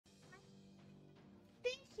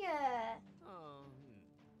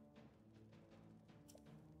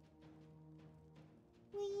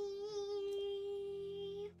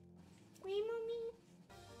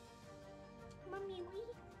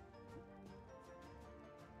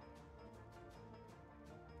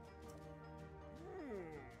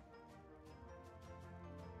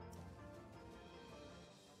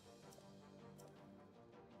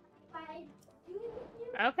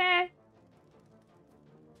Okay.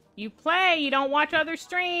 You play, you don't watch other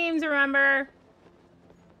streams, remember?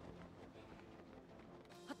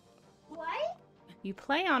 What? You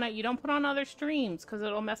play on it, you don't put on other streams, because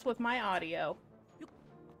it'll mess with my audio.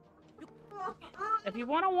 If you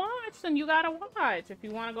want to watch, then you gotta watch. If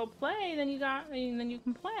you want to go play, then you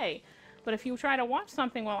can play. But if you try to watch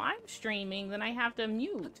something while I'm streaming, then I have to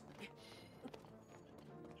mute.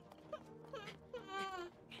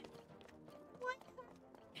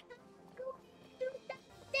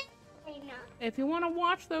 If you want to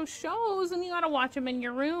watch those shows, then you gotta watch them in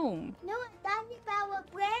your room. No, that's about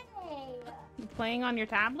a play. You playing on your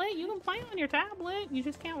tablet? You can play on your tablet. You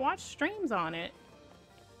just can't watch streams on it.